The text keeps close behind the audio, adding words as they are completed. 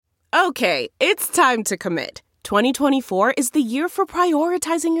Okay, it's time to commit. 2024 is the year for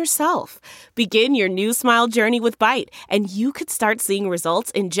prioritizing yourself. Begin your new smile journey with Byte, and you could start seeing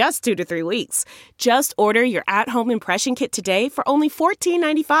results in just 2 to 3 weeks. Just order your at-home impression kit today for only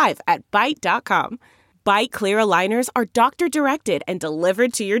 $14.95 at Byte.com. Byte Clear aligners are doctor-directed and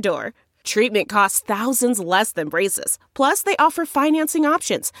delivered to your door. Treatment costs thousands less than braces. Plus, they offer financing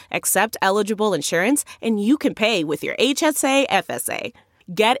options, accept eligible insurance, and you can pay with your HSA FSA.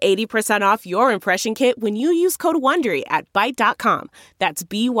 Get 80% off your impression kit when you use code WONDERY at Byte.com. That's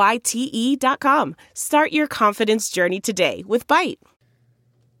BYTE.com. Start your confidence journey today with Byte.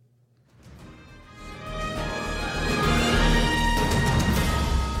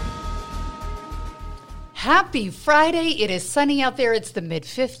 Happy Friday. It is sunny out there. It's the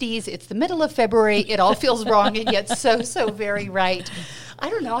mid-50s. It's the middle of February. It all feels wrong and yet so very right. I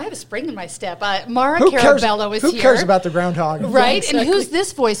don't know. I have a spring in my step. Mara Carabello is here. Who cares about the groundhog? Right? Yeah, exactly. And who's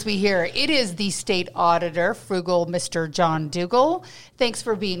this voice we hear? It is the state auditor, frugal Mr. John Dougal. Thanks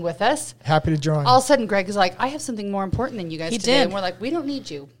for being with us. Happy to join. All of a sudden, Greg is like, I have something more important than you guys today. Did. And we're like, we don't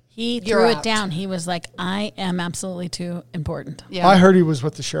need you. He threw it down. He was like, I am absolutely too important. Yeah. I heard he was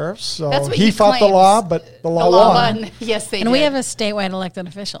with the sheriffs, so that's what he fought claims. The law, but the law won. Yes, they did. And we have a statewide elected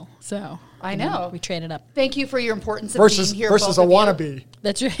official, so I know. We traded up. Thank you for your importance of being here. Versus a wannabe.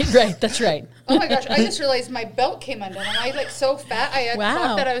 That's right. That's right. Oh my gosh, I just realized my belt came undone. And I so fat. I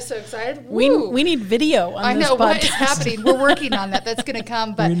thought that I was so excited. We need video on this podcast. I know what is happening. We're working on that. That's going to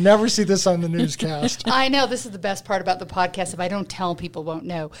come. But we never see this on the newscast. I know. This is the best part about the podcast. If I don't tell, people won't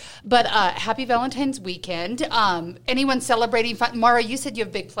know. But happy Valentine's weekend. Anyone celebrating? Mara, you said you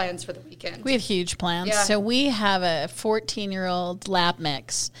have big plans for the weekend. We have huge plans. Yeah. So we have a 14-year-old lab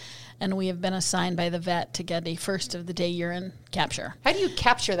mix. And we have been assigned by the vet to get a first of the day urine capture. How do you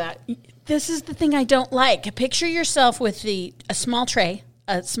capture that? This is the thing I don't like. Picture yourself with a small tray,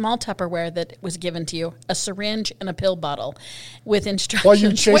 a small Tupperware that was given to you, a syringe and a pill bottle with instructions.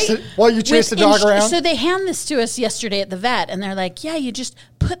 While you chase the dog around? So they hand this to us yesterday at the vet, and they're like, yeah, you just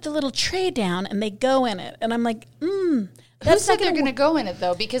put the little tray down, and they go in it. And I'm like, Who said they're going to go in it,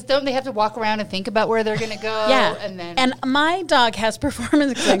 though? Because don't they have to walk around and think about where they're going to go? Yeah. And my dog has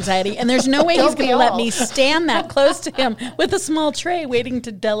performance anxiety, and there's no way he's going to let me stand that close to him with a small tray waiting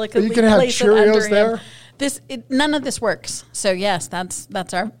to delicately place it under him. None of this works. So yes, that's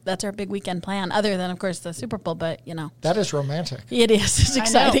our big weekend plan. Other than of course the Super Bowl, but that is romantic. It is. It's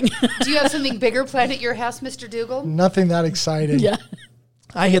exciting. Do you have something bigger planned at your house, Mr. Dougal? Nothing that exciting. Yeah.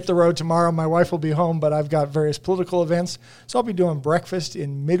 I hit the road tomorrow. My wife will be home, but I've got various political events. So I'll be doing breakfast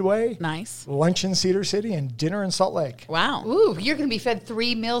in Midway. Nice. Lunch in Cedar City and dinner in Salt Lake. Wow. Ooh, you're going to be fed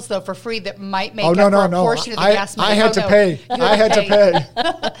 3 meals, though, for free that might make up for a portion of the gas money. I had to pay. I had to pay.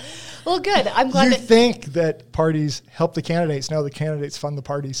 Well, good. I'm glad you think that parties help the candidates. No, the candidates fund the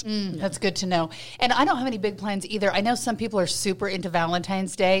parties. That's good to know. And I don't have any big plans either. I know some people are super into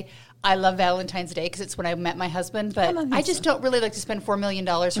Valentine's Day. I love Valentine's Day because it's when I met my husband, but I just don't really like to spend $4 million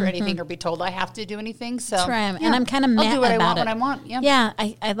for anything or be told I have to do anything. So that's right. Yeah. And I'm kind of mad about it. I'll do what I want when I want. Yeah. Yeah.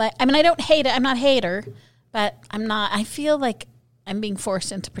 I don't hate it. I'm not a hater, but I'm not. I feel like I'm being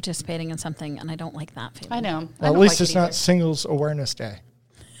forced into participating in something, and I don't like that feeling. I know. Well, at least it's not Singles Awareness Day.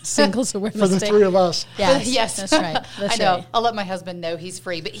 Singles Awareness for the Day. 3 of us. Yes. That's right. I know. Right. I'll let my husband know he's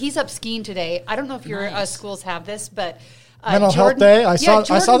free, but he's up skiing today. I don't know if your schools have this, but Mental Health Day. I saw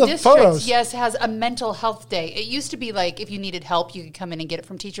the photos. Yes, has a mental health day. It used to be like if you needed help, you could come in and get it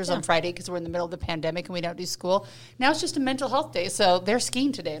from teachers on Friday because we're in the middle of the pandemic and we don't do school. Now it's just a mental health day. So they're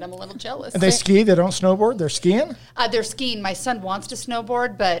skiing today, and I'm a little jealous. And they ski. They don't snowboard. They're skiing. They're skiing. My son wants to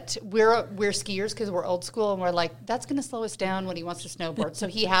snowboard, but we're skiers because we're old school, and we're like, that's going to slow us down when he wants to snowboard. So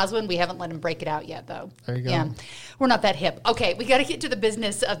he has one. We haven't let him break it out yet, though. There you go. Yeah, we're not that hip. Okay, we got to get to the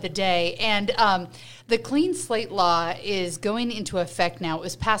business of the day, and the Clean Slate Law is going into effect now. It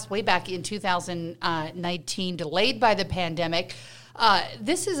was passed way back in 2019, delayed by the pandemic.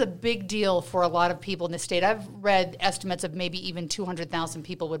 This is a big deal for a lot of people in the state. I've read estimates of maybe even 200,000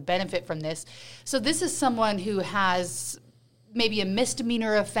 people would benefit from this. So this is someone who has maybe a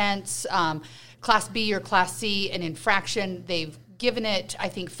misdemeanor offense, Class B or Class C, an infraction. They've given it, I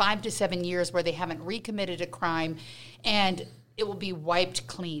think, 5 to 7 years where they haven't recommitted a crime, and it will be wiped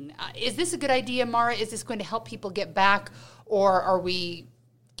clean. Is this a good idea, Mara? Is this going to help people get back, or are we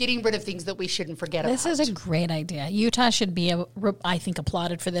getting rid of things that we shouldn't forget about? This is a great idea. Utah should be, I think,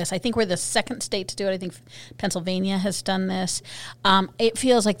 applauded for this. I think we're the second state to do it. I think Pennsylvania has done this. It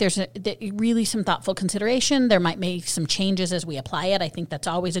feels like there's really some thoughtful consideration. There might be some changes as we apply it. I think that's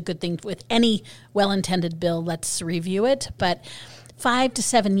always a good thing with any well-intended bill. Let's review it. But 5 to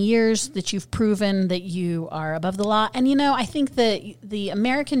 7 years that you've proven that you are above the law. And, I think the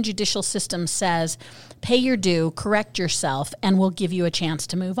American judicial system says, pay your due, correct yourself, and we'll give you a chance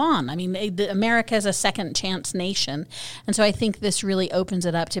to move on. I mean, America is a second chance nation. And so I think this really opens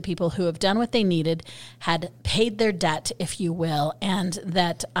it up to people who have done what they needed, had paid their debt, if you will, and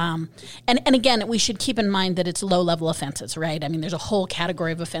that, and again, we should keep in mind that it's low-level offenses, right? I mean, there's a whole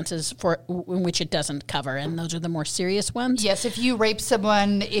category of offenses in which it doesn't cover, and those are the more serious ones. Yes, if you rape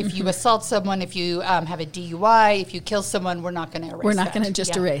someone, if you assault someone, if you have a DUI, if you kill someone, we're not going to erase it. We're not going to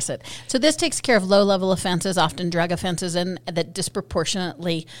just erase it. So this takes care of low-level offenses, often drug offenses, and that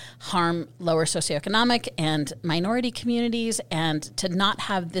disproportionately harm lower socioeconomic and minority communities, and to not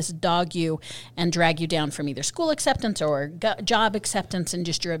have this dog you and drag you down from either school acceptance or job acceptance and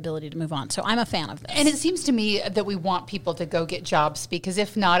just your ability to move on. So I'm a fan of this. And it seems to me that we want people to go get jobs, because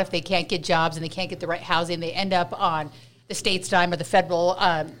if not, if they can't get jobs and they can't get the right housing, they end up on the state's dime or the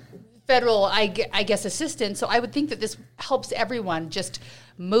federal, I guess, assistance. So I would think that this helps everyone just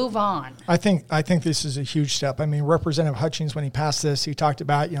move on. I think this is a huge step. I mean, Representative Hutchings, when he passed this, he talked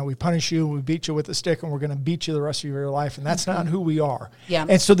about, we punish you, we beat you with a stick, and we're going to beat you the rest of your life. And that's not who we are. Yeah.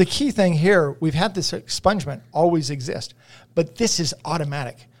 And so the key thing here, we've had this expungement always exist, but this is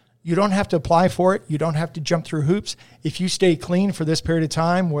automatic. You don't have to apply for it. You don't have to jump through hoops. If you stay clean for this period of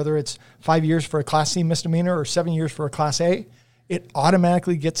time, whether it's 5 years for a Class C misdemeanor or 7 years for a Class A, it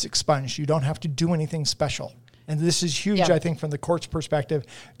automatically gets expunged. You don't have to do anything special. And this is huge, I think, from the court's perspective,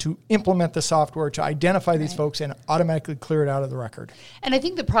 to implement the software, to identify these folks and automatically clear it out of the record. And I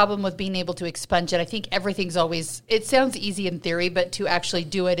think the problem with being able to expunge it, I think everything's always, it sounds easy in theory, but to actually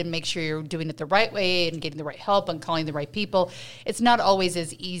do it and make sure you're doing it the right way and getting the right help and calling the right people, it's not always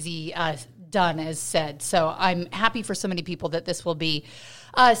as easy done as said. So I'm happy for so many people that this will be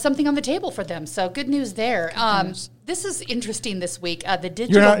something on the table for them. So good news there. This is interesting this week. The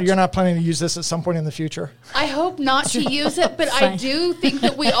digital. You're not planning to use this at some point in the future? I hope not to use it, but I do think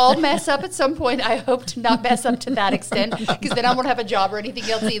that we all mess up at some point. I hope to not mess up to that extent, because then I won't have a job or anything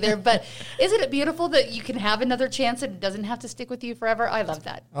else either. But isn't it beautiful that you can have another chance and it doesn't have to stick with you forever? I love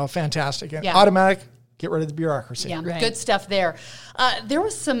that. Oh, fantastic. And automatic. Get rid of the bureaucracy. Yeah, good stuff there. There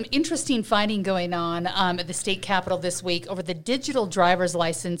was some interesting finding going on at the state capitol this week over the digital driver's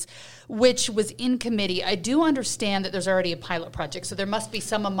license, which was in committee. I do understand that there's already a pilot project, so there must be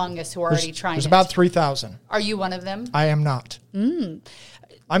some among us who are already trying it. There's about 3,000. Are you one of them? I am not.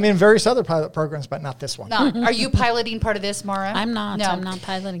 I'm in various other pilot programs, but not this one. No. Are you piloting part of this, Mara? I'm not. No. I'm not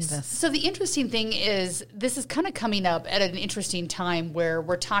piloting this. So the interesting thing is this is kind of coming up at an interesting time where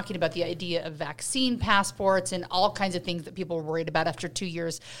we're talking about the idea of vaccine passports and all kinds of things that people were worried about after 2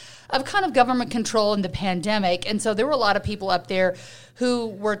 years of kind of government control in the pandemic. And so there were a lot of people up there who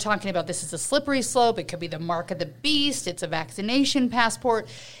were talking about this is a slippery slope. It could be the mark of the beast. It's a vaccination passport.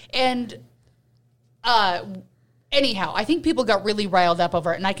 And anyhow, I think people got really riled up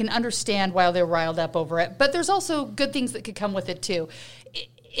over it, and I can understand why they're riled up over it. But there's also good things that could come with it, too.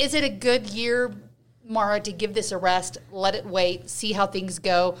 Is it a good year, Mara, to give this a rest, let it wait, see how things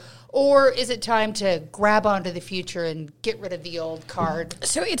go? Or is it time to grab onto the future and get rid of the old card?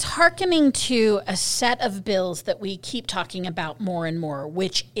 So it's hearkening to a set of bills that we keep talking about more and more,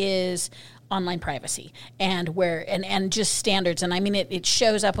 which is online privacy and just standards. And I mean, it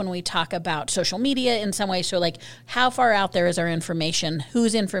shows up when we talk about social media in some way. So like, how far out there is our information?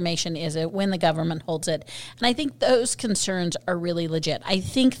 Whose information is it when the government holds it? And I think those concerns are really legit. I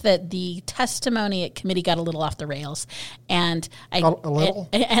think that the testimony at committee got a little off the rails. And a little?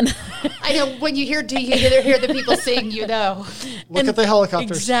 And I know when you hear the people sing, you know. Look at the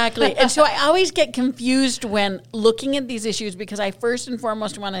helicopters. Exactly. And so I always get confused when looking at these issues, because I first and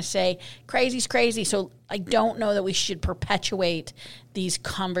foremost want to say, crazy's crazy. So I don't know that we should perpetuate these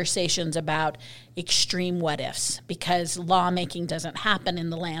conversations about extreme what ifs, because lawmaking doesn't happen in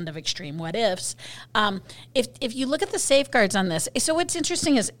the land of extreme what ifs. If you look at the safeguards on this, so what's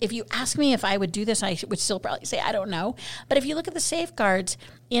interesting is if you ask me if I would do this, I would still probably say I don't know. But if you look at the safeguards,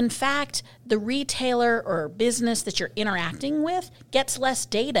 in fact, the retailer or business that you're interacting with gets less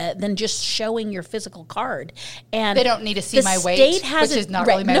data than just showing your physical card. And they don't need to see my weight, which is not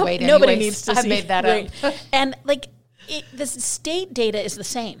really my weight. Nobody needs to see. I made that up. And like, the state data is the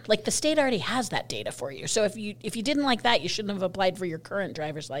same. Like the state already has that data for you. So if you didn't like that, you shouldn't have applied for your current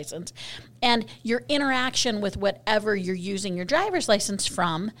driver's license. And your interaction with whatever you're using your driver's license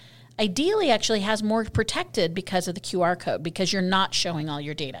from, ideally actually has more protected because of the QR code, because you're not showing all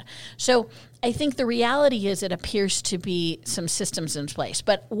your data. So I think the reality is it appears to be some systems in place.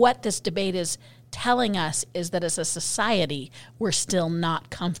 But what this debate is telling us is that as a society, we're still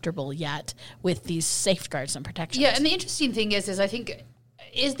not comfortable yet with these safeguards and protections. Yeah, and the interesting thing is I think,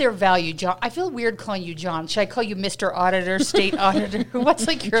 is there value, John? I feel weird calling you John. Should I call you Mr. Auditor, State Auditor? What's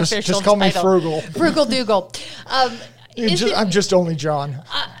like your official title? Just call me Frugal. Frugal Dougal. I'm just only John.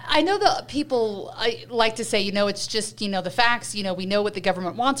 I know that people like to say, it's just, the facts, we know what the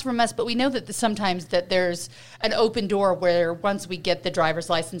government wants from us, but we know that sometimes that there's an open door where once we get the driver's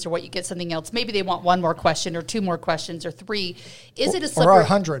license or what you get something else, maybe they want one more question or two more questions or three. Is it a slippery? Or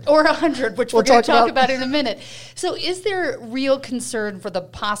 100. Or 100, which we're going to talk about in a minute. So is there real concern for the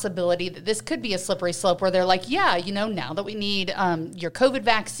possibility that this could be a slippery slope where they're like, now that we need your COVID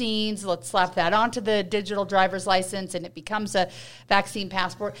vaccines, let's slap that onto the digital driver's license and it becomes a vaccine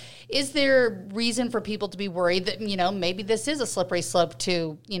passport. Is there reason for people to be worried that, maybe this is a slippery slope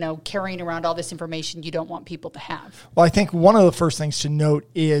to, carrying around all this information you don't want people to have? Well, I think one of the first things to note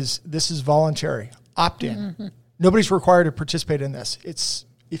is this is voluntary, opt-in. Mm-hmm. Nobody's required to participate in this. It's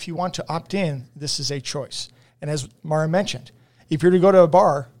if you want to opt in, this is a choice. And as Mara mentioned, if you're to go to a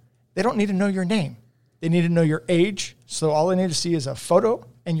bar, they don't need to know your name. They need to know your age. So all they need to see is a photo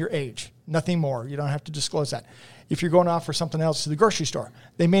and your age, nothing more. You don't have to disclose that. If you're going off for something else to the grocery store,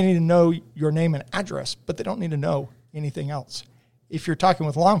 they may need to know your name and address, but they don't need to know anything else. If you're talking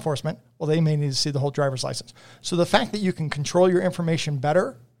with law enforcement, well, they may need to see the whole driver's license. So the fact that you can control your information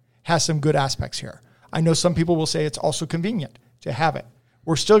better has some good aspects here. I know some people will say it's also convenient to have it.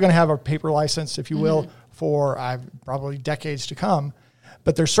 We're still going to have our paper license, if you will, for probably decades to come.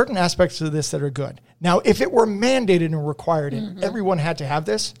 But there's certain aspects of this that are good. Now, if it were mandated and required and everyone had to have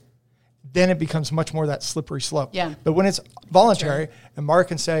this, then it becomes much more that slippery slope. Yeah. But when it's voluntary and Mark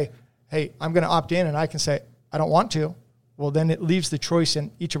can say, hey, I'm going to opt in, and I can say, I don't want to, well, then it leaves the choice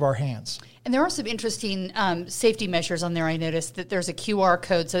in each of our hands. And there are some interesting safety measures on there. I noticed that there's a QR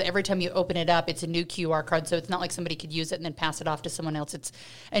code, so every time you open it up, it's a new QR code, so it's not like somebody could use it and then pass it off to someone else. It's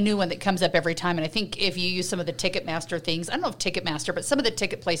a new one that comes up every time. And I think if you use some of the Ticketmaster things, I don't know if Ticketmaster, but some of the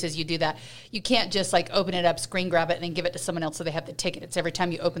ticket places you do that. You can't just like open it up, screen grab it, and then give it to someone else so they have the ticket. It's every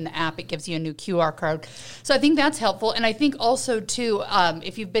time you open the app, it gives you a new QR code. So I think that's helpful. And I think also, too,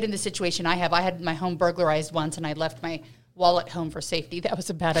 if you've been in the situation I had my home burglarized once, and I left my wallet home for safety. That was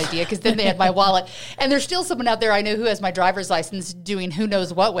a bad idea because then they had my wallet. And there's still someone out there I know who has my driver's license doing who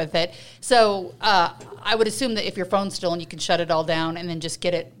knows what with it. So I would assume that if your phone's stolen, you can shut it all down and then just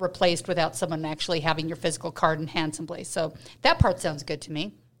get it replaced without someone actually having your physical card in hand someplace. So that part sounds good to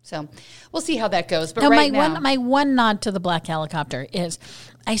me. So we'll see how that goes. But my one nod to the black helicopter is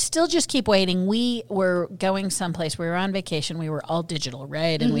I still just keep waiting. We were going someplace. We were on vacation. We were all digital,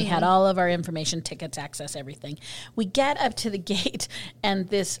 right? And we had all of our information, tickets, access, everything. We get up to the gate, and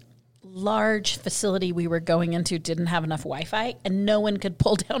this large facility we were going into didn't have enough Wi-Fi, and no one could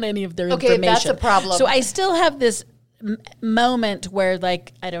pull down any of their information. Okay, that's a problem. So I still have this moment where,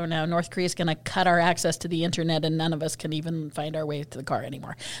 like, I don't know, North Korea is going to cut our access to the internet and none of us can even find our way to the car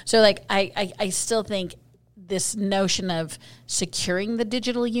anymore. So, like, I still think this notion of securing the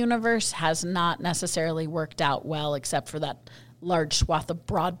digital universe has not necessarily worked out well, except for that large swath of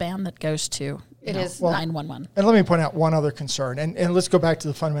broadband that goes to 911. And let me point out one other concern, and let's go back to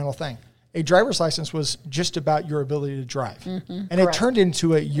the fundamental thing. A driver's license was just about your ability to drive. And it turned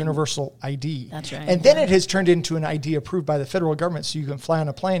into a universal ID. That's right. And then it has turned into an ID approved by the federal government, so you can fly on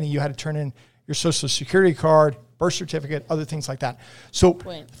a plane and you had to turn in your social security card, birth certificate, other things like that. So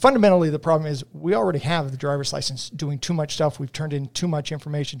fundamentally, the problem is we already have the driver's license doing too much stuff. We've turned in too much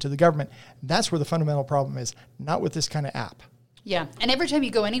information to the government. That's where the fundamental problem is, not with this kind of app. Yeah, and every time you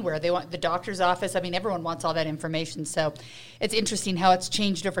go anywhere, they want the doctor's office. I mean, everyone wants all that information. So it's interesting how it's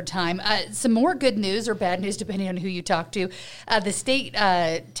changed over time. Some more good news or bad news, depending on who you talk to. The state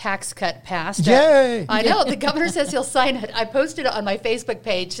tax cut passed. Yay! I know. The governor says he'll sign it. I posted it on my Facebook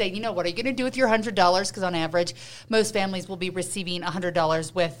page saying, what are you going to do with your $100? Because on average, most families will be receiving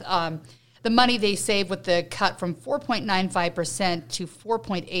 $100 with the money they save with the cut from 4.95% to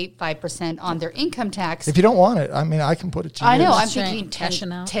 4.85% on their income tax. If you don't want it, I mean, I can put it to you. I know. I'm thinking 10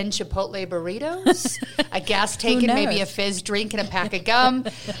 Chipotle burritos, a gas tank, and maybe a fizz drink and a pack of gum.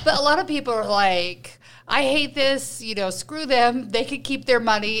 But a lot of people are like, I hate this, screw them. They could keep their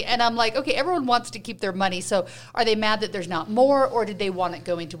money. And I'm like, okay, everyone wants to keep their money. So are they mad that there's not more, or did they want it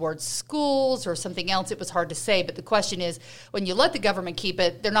going towards schools or something else? It was hard to say. But the question is, when you let the government keep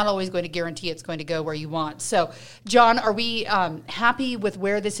it, they're not always going to guarantee it's going to go where you want. So, John, are we happy with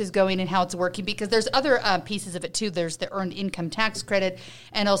where this is going and how it's working? Because there's other pieces of it, too. There's the earned income tax credit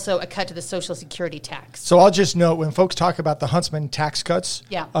and also a cut to the Social Security tax. So I'll just note, when folks talk about the Huntsman tax cuts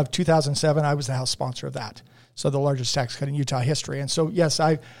of 2007, I was the House sponsor of that. So the largest tax cut in Utah history. And so, yes,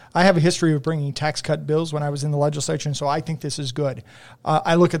 I have a history of bringing tax cut bills when I was in the legislature, and so I think this is good.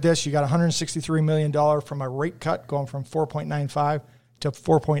 I look at this, you got $163 million from a rate cut going from 4.95 to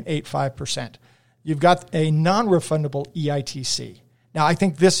 4.85%. You've got a non-refundable EITC. Now, I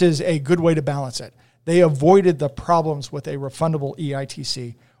think this is a good way to balance it. They avoided the problems with a refundable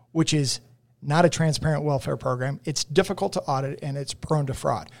EITC, which is not a transparent welfare program. It's difficult to audit, and it's prone to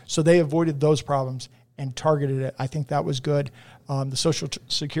fraud. So they avoided those problems and targeted it. I think that was good. The Social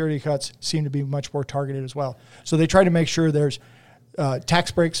Security cuts seem to be much more targeted as well. So they try to make sure there's tax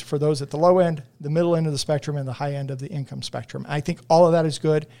breaks for those at the low end, the middle end of the spectrum, and the high end of the income spectrum. I think all of that is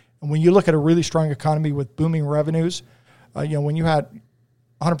good. And when you look at a really strong economy with booming revenues, when you had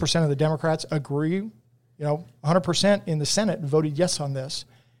 100% of the Democrats agree, 100% in the Senate voted yes on this,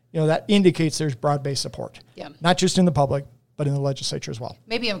 that indicates there's broad-based support. Yeah. Not just in the public, but in the legislature as well.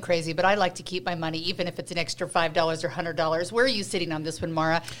 Maybe I'm crazy, but I like to keep my money, even if it's an extra $5 or $100. Where are you sitting on this one,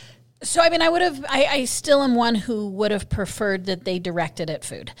 Mara? So, I still am one who would have preferred that they directed at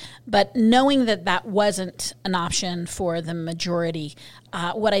food. But knowing that wasn't an option for the majority,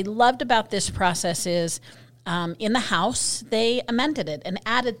 what I loved about this process is in the House, they amended it and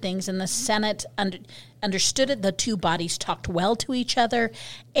added things, and the Senate understood it. The two bodies talked well to each other,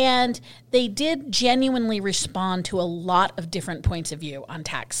 and they did genuinely respond to a lot of different points of view on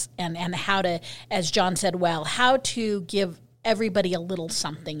tax and how to, as John said, how to give everybody a little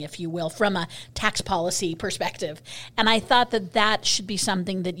something, if you will, from a tax policy perspective. And I thought that should be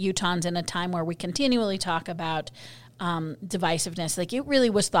something that Utahns, in a time where we continually talk about divisiveness, like, it really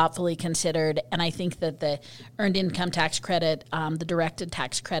was thoughtfully considered. And I think that the earned income tax credit, the directed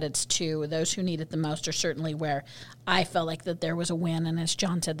tax credits to those who need it the most, are certainly where I felt like that there was a win. And as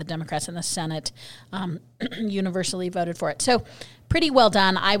John said, the Democrats in the Senate universally voted for it. So pretty well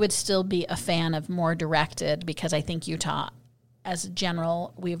done. I would still be a fan of more directed, because I think Utah, as a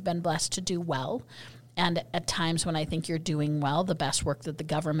general, we've been blessed to do well. And at times when I think you're doing well, the best work that the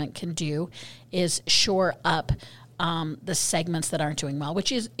government can do is shore up the segments that aren't doing well,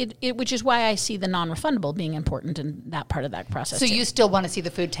 which is why I see the non-refundable being important in that part of that process. So you still want to see the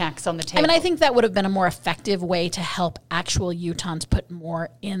food tax on the table? I think that would have been a more effective way to help actual Utahns put more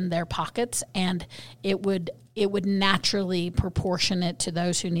in their pockets, and it would naturally proportion it to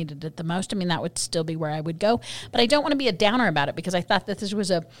those who needed it the most. That would still be where I would go. But I don't want to be a downer about it, because I thought that this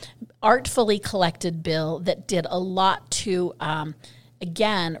was a artfully collected bill that did a lot to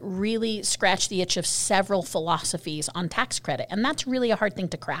again, really scratch the itch of several philosophies on tax credit. And that's really a hard thing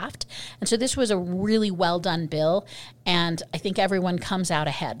to craft. And so this was a really well done bill, and I think everyone comes out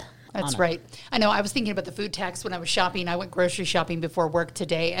ahead. That's right. I know. I was thinking about the food tax when I was shopping. I went grocery shopping before work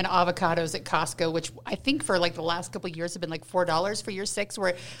today, and avocados at Costco, which I think for like the last couple of years have been like $4 for your 6,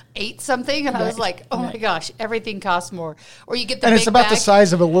 were $8 something, and I was like, oh my gosh, everything costs more. Or you get the and big it's about bag. The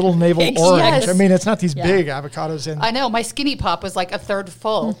size of a little navel orange. Yes. It's not these big avocados. I know. My Skinny Pop was like a third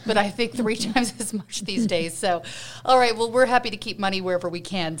full, but I think 3 times as much these days. So, all right. Well, we're happy to keep money wherever we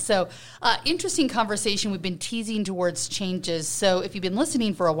can. So, interesting conversation. We've been teasing towards changes. So, if you've been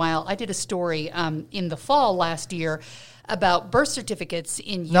listening for a while, I did a story in the fall last year about birth certificates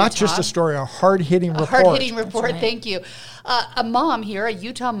in Utah. Not just a story, a hard-hitting report. A hard-hitting report, thank you. A mom here, a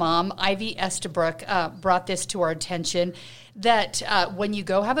Utah mom, Ivy Estabrook, brought this to our attention, that when you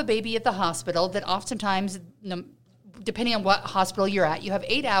go have a baby at the hospital, that oftentimes, depending on what hospital you're at, you have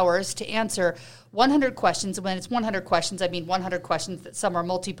 8 hours to answer 100 questions. When it's 100 questions, I mean 100 questions. That some are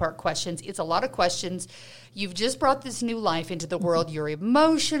multi-part questions. It's a lot of questions. You've just brought this new life into the world. You're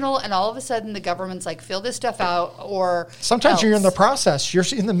emotional, and all of a sudden the government's like, fill this stuff out, or sometimes you're in the process. You're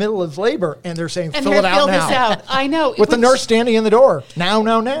in the middle of labor, and they're saying, fill it out now. This out. I know. With the nurse standing in the door.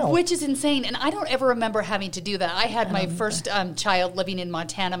 Now. Which is insane, and I don't ever remember having to do that. I had my first child living in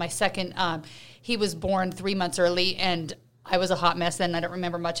Montana. My second, he was born 3 months early, and I was a hot mess then. I don't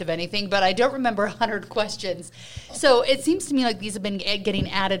remember much of anything, but I don't remember 100 questions. So it seems to me like these have been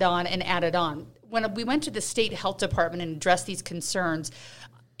getting added on and added on. When we went to the state health department and addressed these concerns,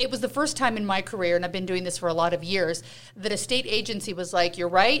 it was the first time in my career, and I've been doing this for a lot of years, that a state agency was like, you're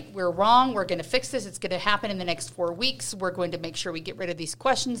right, we're wrong, we're going to fix this, it's going to happen in the next 4 weeks, we're going to make sure we get rid of these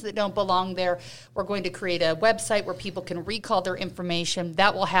questions that don't belong there, we're going to create a website where people can recall their information.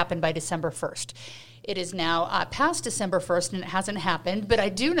 That will happen by December 1st. It is now past December 1st, and it hasn't happened, but I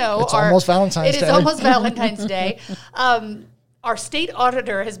do know it's almost Valentine's Day. It is almost Valentine's Day. Our state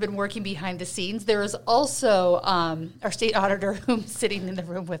auditor has been working behind the scenes. There is also our state auditor who's sitting in the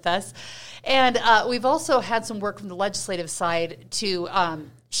room with us. And we've also had some work from the legislative side to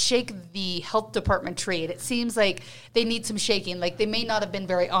shake the health department tree. And it seems like they need some shaking. Like they may not have been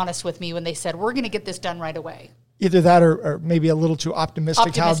very honest with me when they said, we're going to get this done right away. Either that or maybe a little too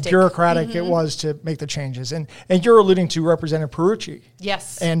optimistic. How bureaucratic it was to make the changes. And you're alluding to Representative Pierucci.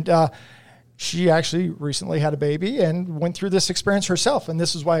 Yes. And she actually recently had a baby and went through this experience herself. And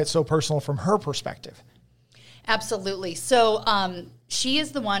this is why it's so personal from her perspective. Absolutely. So she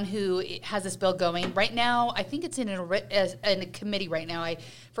is the one who has this bill going. Right now, I think it's in a committee right now. I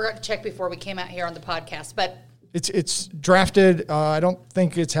forgot to check before we came out here on the podcast. But it's drafted. I don't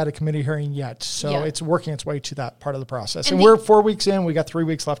think it's had a committee hearing yet. So it's working its way to that part of the process. And we're 4 weeks in. We got 3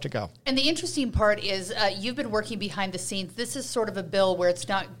 weeks left to go. And the interesting part is you've been working behind the scenes. This is sort of a bill where it's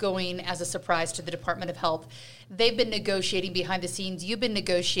not going as a surprise to the Department of Health. They've been negotiating behind the scenes. You've been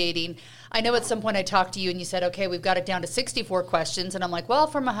negotiating. I know at some point I talked to you and you said, okay, we've got it down to 64 questions. And I'm like, well,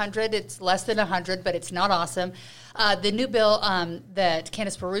 from 100, it's less than 100, but it's not awesome. The new bill that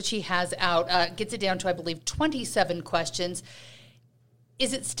Candace Pierucci has out gets it down to, I believe, 27 questions.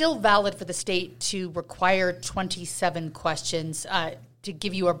 Is it still valid for the state to require 27 questions to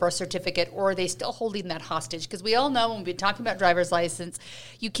give you a birth certificate, or are they still holding that hostage? Because we all know when we've been talking about driver's license,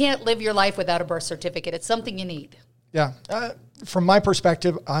 you can't live your life without a birth certificate. It's something you need. Yeah. From my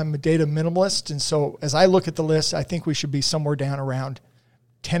perspective, I'm a data minimalist. And so as I look at the list, I think we should be somewhere down around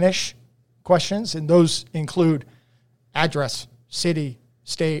 10-ish questions. And those include address, city,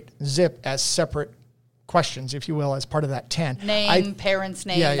 state, zip as separate questions, if you will, as part of that 10. Name, parents'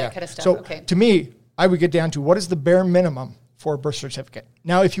 name, that kind of stuff. So okay. To me, I would get down to what is the bare minimum for a birth certificate.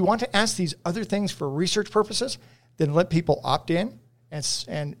 Now, if you want to ask these other things for research purposes, then let people opt in and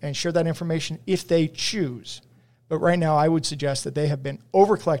share that information if they choose. But right now, I would suggest that they have been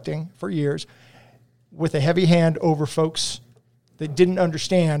over-collecting for years with a heavy hand over folks that didn't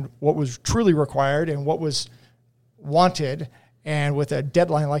understand what was truly required and what was wanted, and with a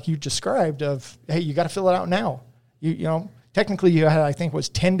deadline like you described of, hey, you got to fill it out now. You know, technically you had, I think, was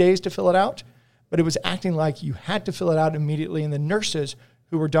 10 days to fill it out, but it was acting like you had to fill it out immediately. And the nurses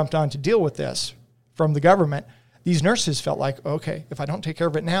who were dumped on to deal with this from the government, these nurses felt like, okay, if I don't take care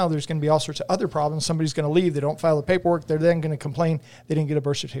of it now, there's going to be all sorts of other problems. Somebody's going to leave. They don't file the paperwork. They're then going to complain they didn't get a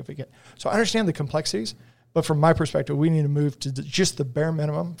birth certificate. So I understand the complexities, but from my perspective, we need to move to just the bare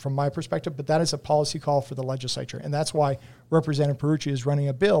minimum from my perspective. But that is a policy call for the legislature. And that's why Representative Pierucci is running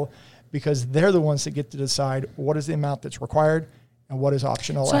a bill, because they're the ones that get to decide what is the amount that's required and what is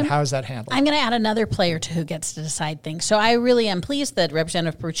optional, and how is that handled? I'm going to add another player to who gets to decide things. So I really am pleased that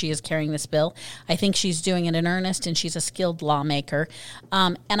Representative Pierucci is carrying this bill. I think she's doing it in earnest, and she's a skilled lawmaker.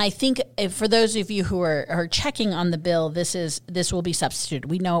 And I think for those of you who are checking on the bill, this will be substituted.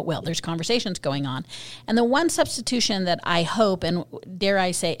 We know it will. There's conversations going on. And the one substitution that I hope, and dare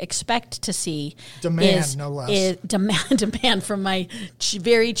I say expect to see, demand no less. Is demand from my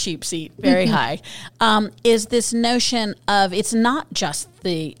very cheap seat, very high, is this notion of it's not just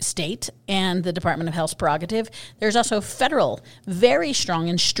the state and the Department of Health's prerogative. There's also federal, very strong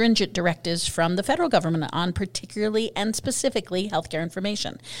and stringent directives from the federal government on particularly and specifically healthcare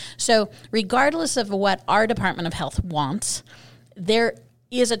information. So regardless of what our Department of Health wants, there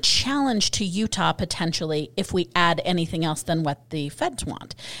is a challenge to Utah potentially if we add anything else than what the feds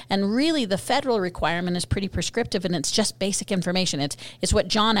want. And really the federal requirement is pretty prescriptive, and it's just basic information. It's what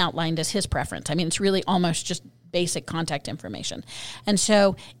John outlined as his preference. I mean, it's really almost just basic contact information. And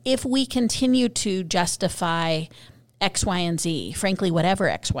so if we continue to justify X, Y, and Z, frankly, whatever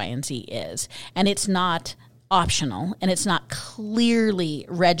X, Y, and Z is, and it's not optional, and it's not clearly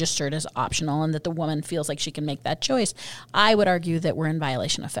registered as optional, and that the woman feels like she can make that choice, I would argue that we're in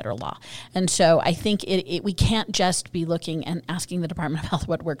violation of federal law. And so I think we can't just be looking and asking the Department of Health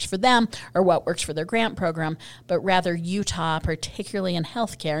what works for them or what works for their grant program, but rather Utah, particularly in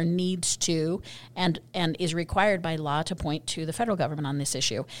healthcare, needs to and is required by law to point to the federal government on this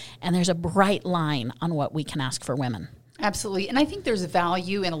issue. And there's a bright line on what we can ask for women. Absolutely. And I think there's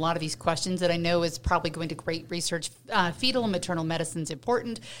value in a lot of these questions that I know is probably going to great research. Fetal and maternal medicine is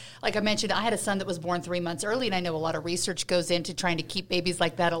important. Like I mentioned, I had a son that was born 3 months early, and I know a lot of research goes into trying to keep babies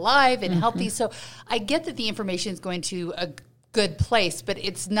like that alive and healthy. So I get that the information is going to good place, but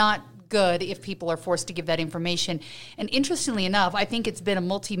it's not good if people are forced to give that information. And interestingly enough, I think it's been a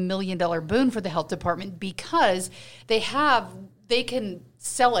multi-million-dollar boon for the health department because they can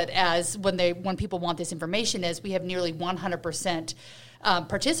sell it as when people want this information as we have nearly 100%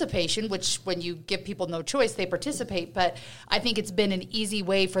 participation, which when you give people no choice, they participate. But I think it's been an easy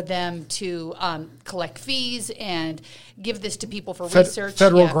way for them to collect fees and give this to people for research.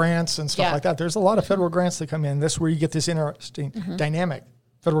 Federal grants and stuff like that. There's a lot of federal grants that come in. This is where you get this interesting dynamic.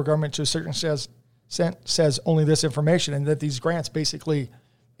 Federal government to a certain extent says only this information, and that these grants basically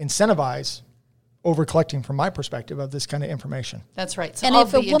incentivize over collecting, from my perspective, of this kind of information. That's right. So and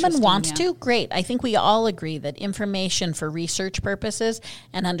if a woman wants to, great. I think we all agree that information for research purposes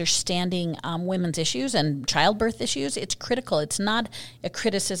and understanding women's issues and childbirth issues, it's critical. It's not a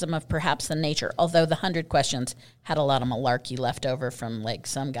criticism of perhaps the nature, although the 100 questions had a lot of malarkey left over from like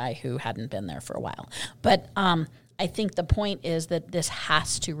some guy who hadn't been there for a while. But I think the point is that this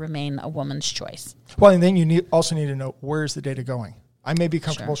has to remain a woman's choice. Well, and then you also need to know, where's the data going? I may be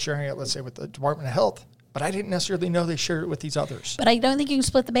comfortable sharing it, let's say, with the Department of Health, but I didn't necessarily know they shared it with these others. But I don't think you can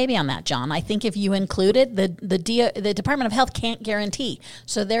split the baby on that, John. I think if you include it, the Department of Health can't guarantee.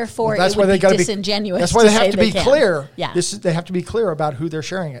 So therefore, it would be disingenuous. That's why they have to be clear. Yeah. They have to be clear about who they're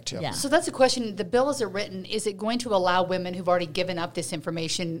sharing it to. Yeah. So that's a question. The bill as it written, is it going to allow women who've already given up this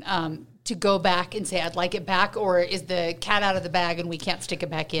information to go back and say, I'd like it back, or is the cat out of the bag and we can't stick it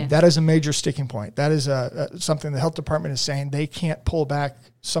back in? That is a major sticking point. That is something the health department is saying. They can't pull back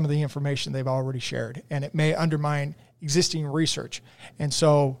some of the information they've already shared, and it may undermine existing research. And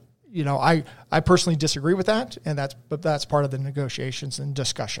so, I personally disagree with that, but that's part of the negotiations and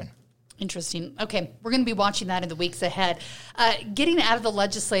discussion. Interesting. Okay, we're going to be watching that in the weeks ahead. Getting out of the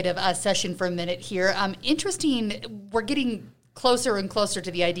legislative session for a minute here. Interesting, we're getting closer and closer to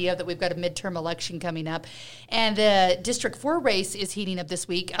the idea that we've got a midterm election coming up. And the District 4 race is heating up this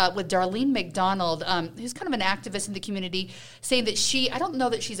week with Darlene McDonald, who's kind of an activist in the community, saying that I don't know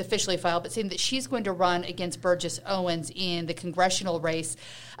that she's officially filed, but saying that she's going to run against Burgess Owens in the congressional race.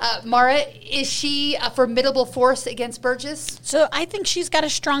 Mara, is she a formidable force against Burgess? So I think she's got a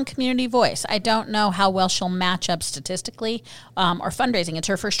strong community voice. I don't know how well she'll match up statistically or fundraising. It's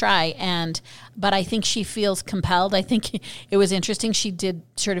her first try, but I think she feels compelled. I think it was interesting. She did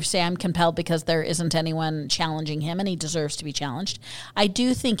sort of say, I'm compelled because there isn't anyone challenging him, and he deserves to be challenged. I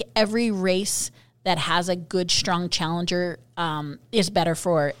do think every race that has a good, strong challenger is better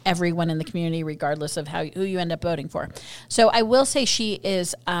for everyone in the community, regardless of who you end up voting for. So I will say she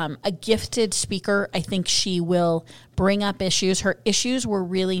is a gifted speaker. I think she will bring up issues. Her issues were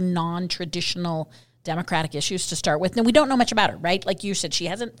really non-traditional Democratic issues to start with. And we don't know much about her, right? Like you said, she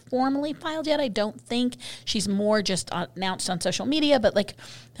hasn't formally filed yet. I don't think. She's more just announced on social media, but like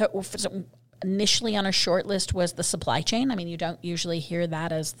initially on her short list was the supply chain. I mean, you don't usually hear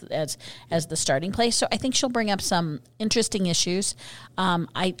that as the starting place. So I think she'll bring up some interesting issues.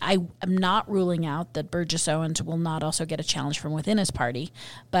 I am not ruling out that Burgess Owens will not also get a challenge from within his party,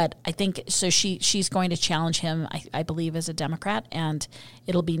 but I think so. She's going to challenge him, I believe, as a Democrat, and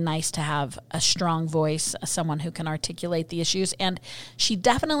it'll be nice to have a strong voice, someone who can articulate the issues. And she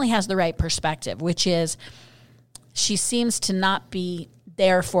definitely has the right perspective, which is she seems to not be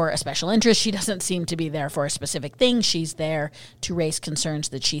there for a special interest. She doesn't seem to be there for a specific thing. She's there to raise concerns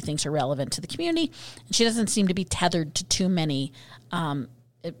that she thinks are relevant to the community. And she doesn't seem to be tethered to too many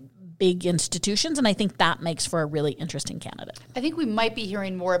big institutions, and I think that makes for a really interesting candidate. I think we might be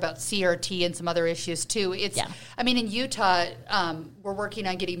hearing more about CRT and some other issues too. I mean, in Utah, we're working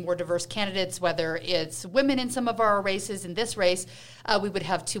on getting more diverse candidates, whether it's women in some of our races. In this race, we would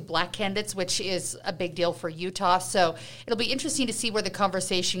have 2 black candidates, which is a big deal for Utah. So it'll be interesting to see where the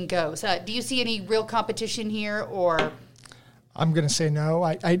conversation goes. Do you see any real competition here, or? I'm going to say no.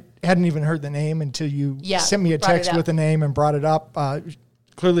 I hadn't even heard the name until you sent me a text with the name and brought it up.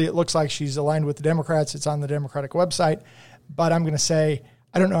 Clearly, it looks like she's aligned with the Democrats. It's on the Democratic website. But I'm going to say,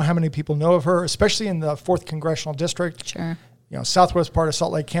 I don't know how many people know of her, especially in the 4th Congressional District. Sure. Southwest part of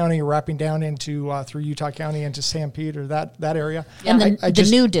Salt Lake County, wrapping down into through Utah County into St. Pete or that area. Yeah. And the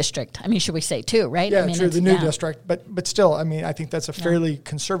new district, I mean, should we say too, right? Yeah, the new district. But still, I mean, I think that's a fairly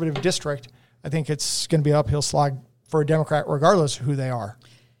conservative district. I think it's going to be an uphill slog for a Democrat, regardless of who they are.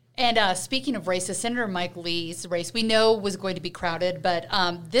 And speaking of races, Senator Mike Lee's race we know was going to be crowded, but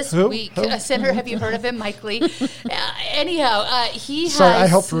this week, Senator, have you heard of him, Mike Lee? Anyhow, he has... Sorry, I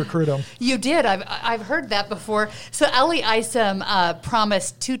helped recruit him. You did. I've heard that before. So Ali Isom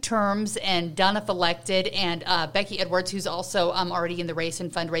promised 2 terms and done if elected, and Becky Edwards, who's also already in the race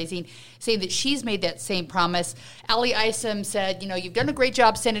and fundraising, saying that she's made that same promise. Ali Isom said, you've done a great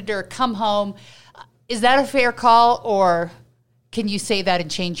job, Senator. Come home. Is that a fair call, or... can you say that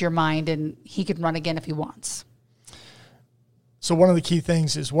and change your mind and he could run again if he wants? So one of the key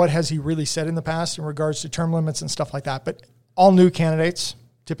things is what has he really said in the past in regards to term limits and stuff like that. But all new candidates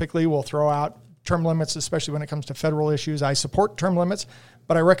typically will throw out term limits, especially when it comes to federal issues. I support term limits,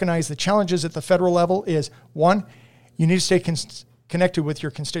 but I recognize the challenges at the federal level is, one, you need to stay connected with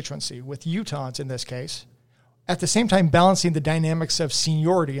your constituency, with Utahns in this case, at the same time balancing the dynamics of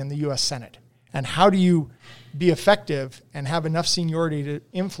seniority in the U.S. Senate. And how do you be effective and have enough seniority to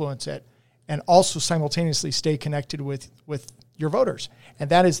influence it and also simultaneously stay connected with your voters? And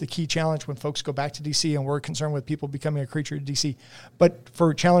that is the key challenge when folks go back to D.C., and we're concerned with people becoming a creature of D.C. But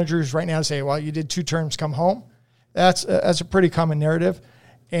for challengers right now to say, well, you did 2 terms, come home, that's a pretty common narrative.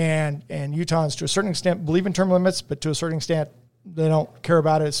 And Utahns, to a certain extent, believe in term limits, but to a certain extent, they don't care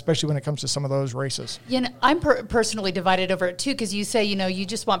about it, especially when it comes to some of those races. You know, I'm personally divided over it too, because you say, you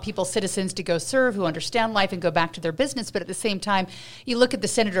just want citizens to go serve who understand life and go back to their business. But at the same time, you look at the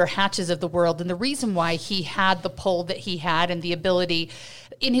Senator Hatches of the world, and the reason why he had the pull that he had and the ability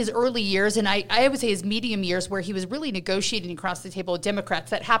in his early years, and I would say his medium years, where he was really negotiating across the table with Democrats,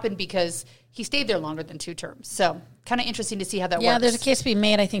 that happened because he stayed there longer than 2 terms. So kind of interesting to see how that works. Yeah, there's a case to be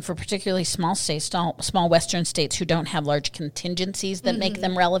made, I think, for particularly small states, small Western states who don't have large contingencies that make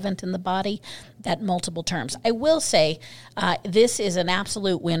them relevant in the body, that multiple terms. I will say this is an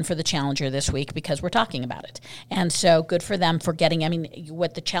absolute win for the challenger this week because we're talking about it. And so good for them for getting,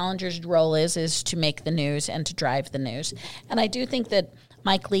 what the challenger's role is to make the news and to drive the news. And I do think that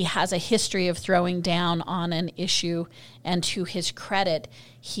Mike Lee has a history of throwing down on an issue, and to his credit,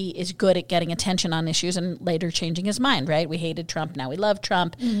 he is good at getting attention on issues and later changing his mind, right? We hated Trump, now we love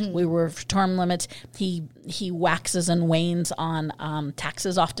Trump. Mm-hmm. We were for term limits. He waxes and wanes on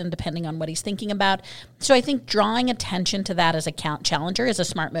taxes often, depending on what he's thinking about. So I think drawing attention to that as a challenger is a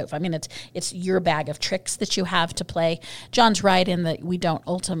smart move. It's your bag of tricks that you have to play. John's right in that we don't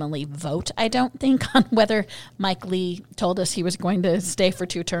ultimately vote, I don't think, on whether Mike Lee told us he was going to stay for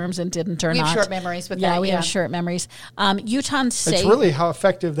 2 terms and didn't or not. We have short memories with that. Yeah, we have short memories. Utahns say... It's really how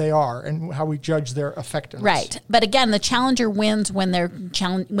effective they are and how we judge their effectiveness. Right. But again, the challenger wins when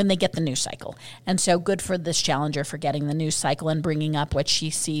they get the news cycle. And so good for this challenger for getting the news cycle and bringing up what she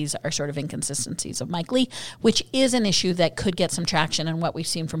sees are sort of inconsistencies of Mike Lee, which is an issue that could get some traction. And what we've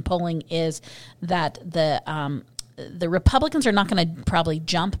seen from polling is that the Republicans are not going to probably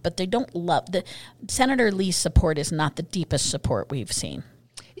jump, but they don't love... Senator Lee's support is not the deepest support we've seen.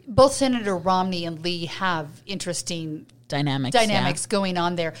 Both Senator Romney and Lee have interesting dynamics going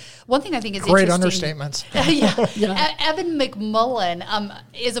on there. One thing I think is great interesting... understatements. Yeah. Evan McMullin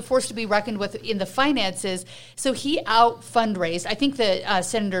is a force to be reckoned with in the finances. So he out-fundraised. I think that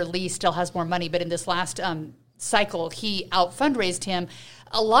Senator Lee still has more money, but in this last cycle, he out-fundraised him.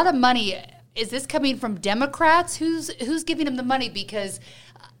 A lot of money. Is this coming from Democrats? Who's giving him the money? Because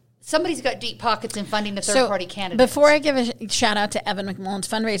somebody's got deep pockets in funding the third-party candidates. Before I give a shout-out to Evan McMullin's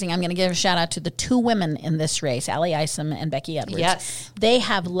fundraising, I'm going to give a shout-out to the 2 women in this race, Allie Isom and Becky Edwards. Yes. They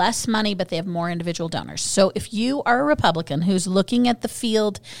have less money, but they have more individual donors. So if you are a Republican who's looking at the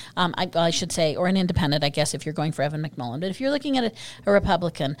field, I should say, or an independent, I guess, if you're going for Evan McMullin, but if you're looking at a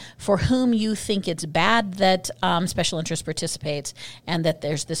Republican for whom you think it's bad that special interest participates and that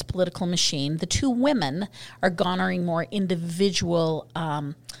there's this political machine, the 2 women are garnering more individual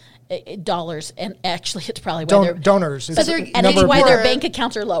dollars, and actually it's probably why they're donors. And it's why their bank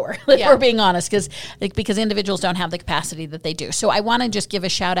accounts are lower, if we're being honest, because individuals don't have the capacity that they do. So I want to just give a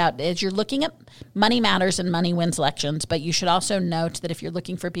shout out as you're looking at money matters and money wins elections, but you should also note that if you're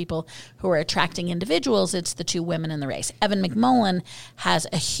looking for people who are attracting individuals, it's the 2 women in the race. Evan McMullin has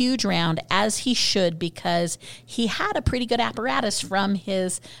a huge round, as he should, because he had a pretty good apparatus from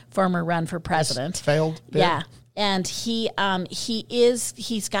his former run for president. Failed. Yeah. And he's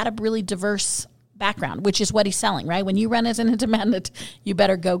got a really diverse background, which is what he's selling, right? When you run as an independent, you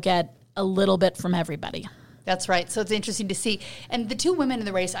better go get a little bit from everybody. That's right. So it's interesting to see. And the 2 women in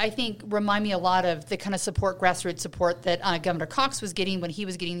the race, I think, remind me a lot of the kind of grassroots support that Governor Cox was getting when he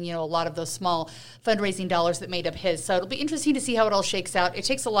was getting, a lot of those small fundraising dollars that made up his. So it'll be interesting to see how it all shakes out. It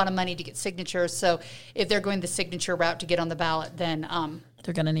takes a lot of money to get signatures. So if they're going the signature route to get on the ballot, then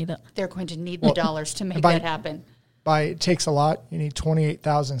they're going to need it. They're going to need the dollars to make that happen. It takes a lot. You need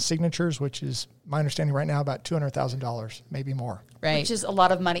 28,000 signatures, which is, my understanding right now, about $200,000, maybe more. Right. Which is a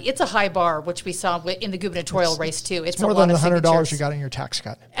lot of money. It's a high bar, which we saw in the gubernatorial race, too. It's more than the $100 you got in your tax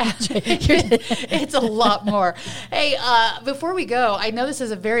cut. It's a lot more. Hey, before we go, I know this is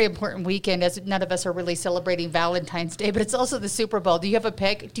a very important weekend, as none of us are really celebrating Valentine's Day, but it's also the Super Bowl. Do you have a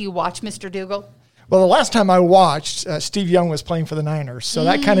pick? Do you watch Mr. Dougal? Well, the last time I watched, Steve Young was playing for the Niners, so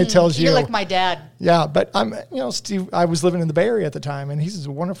that kind of tells you. You're like my dad. Yeah, but Steve. I was living in the Bay Area at the time, and he's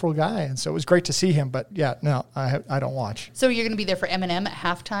a wonderful guy, and so it was great to see him. But yeah, no, I don't watch. So you're going to be there for Eminem at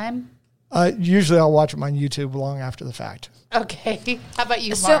halftime? Usually, I'll watch him on YouTube long after the fact. Okay. How about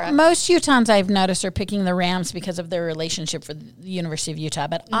you, Mara? So most Utahns I've noticed are picking the Rams because of their relationship with the University of Utah.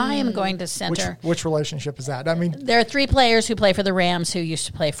 But I am going to center. Which relationship is that? I mean, there are 3 players who play for the Rams who used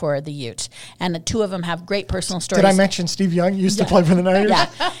to play for the Utes, and the 2 of them have great personal stories. Did I mention Steve Young used to play for the Niners?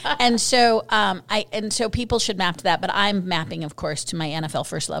 Yeah, and so people should map to that. But I'm mapping, of course, to my NFL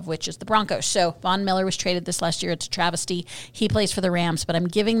first love, which is the Broncos. So Von Miller was traded this last year. It's a travesty. He plays for the Rams, but I'm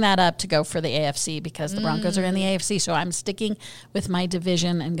giving that up to go for the AFC because the Broncos are in the AFC. So I'm sticking with my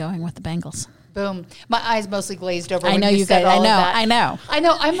division and going with the Bengals. Boom. My eyes mostly glazed over. I know you guys. I know.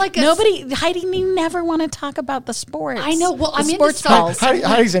 I'm like Heidi, you never want to talk about the sports. I know. Well, I'm sports into calls.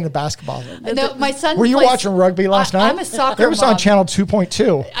 Heidi's into basketball. No, my son. Were you watching rugby last night? I'm a soccer. It was mom. on channel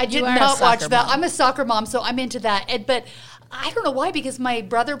 2.2. I did not watch that. I'm a soccer mom, so I'm into that. But I don't know why, because my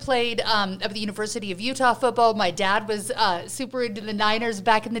brother played at the University of Utah football. My dad was super into the Niners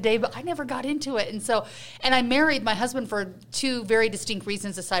back in the day, but I never got into it. And I married my husband for 2 very distinct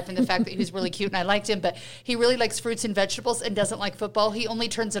reasons, aside from the fact that he was really cute and I liked him. But he really likes fruits and vegetables and doesn't like football. He only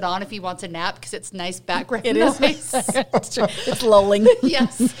turns it on if he wants a nap because it's nice background noise. It's true. It's lulling.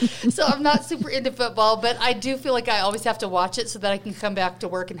 Yes. So I'm not super into football, but I do feel like I always have to watch it so that I can come back to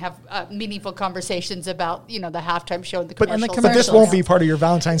work and have meaningful conversations about, the halftime show and the commercials. But this won't be part of your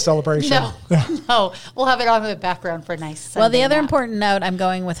Valentine's celebration. No. We'll have it on in the background for a nice Sunday. Well, the other nap. important note, I'm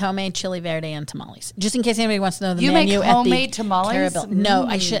going with homemade chili verde and tamales. Just in case anybody wants to know the You menu make at homemade the tamales? Carabel. No,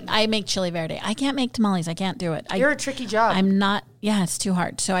 I make chili verde. I can't make tamales. I can't do it. You're a tricky job. I'm not. Yeah, it's too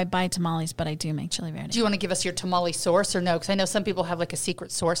hard. So I buy tamales, but I do make chili verde. Do you want to give us your tamale source or no? Because I know some people have like a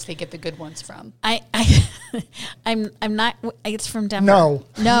secret source they get the good ones from. I'm not. It's from Denver.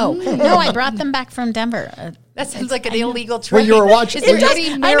 No. I brought them back from Denver. That sounds like an illegal trade. When you were watching,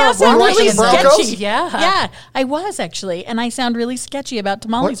 I know, sound really sketchy. Yeah, I was actually, and I sound really sketchy about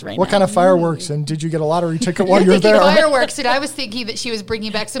tamales right now. What kind of fireworks? And did you get a lottery ticket while you were there? there? Fireworks, and I was thinking that she was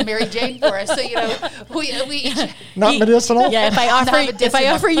bringing back some Mary Jane for us. So we not medicinal. Yeah, if I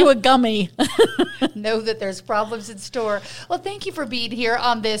offer you a gummy, know that there's problems in store. Well, thank you for being here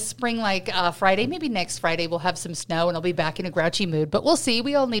on this spring-like Friday. Maybe next Friday we'll have some snow, and I'll be back in a grouchy mood. But we'll see.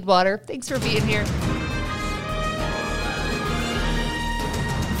 We all need water. Thanks for being here.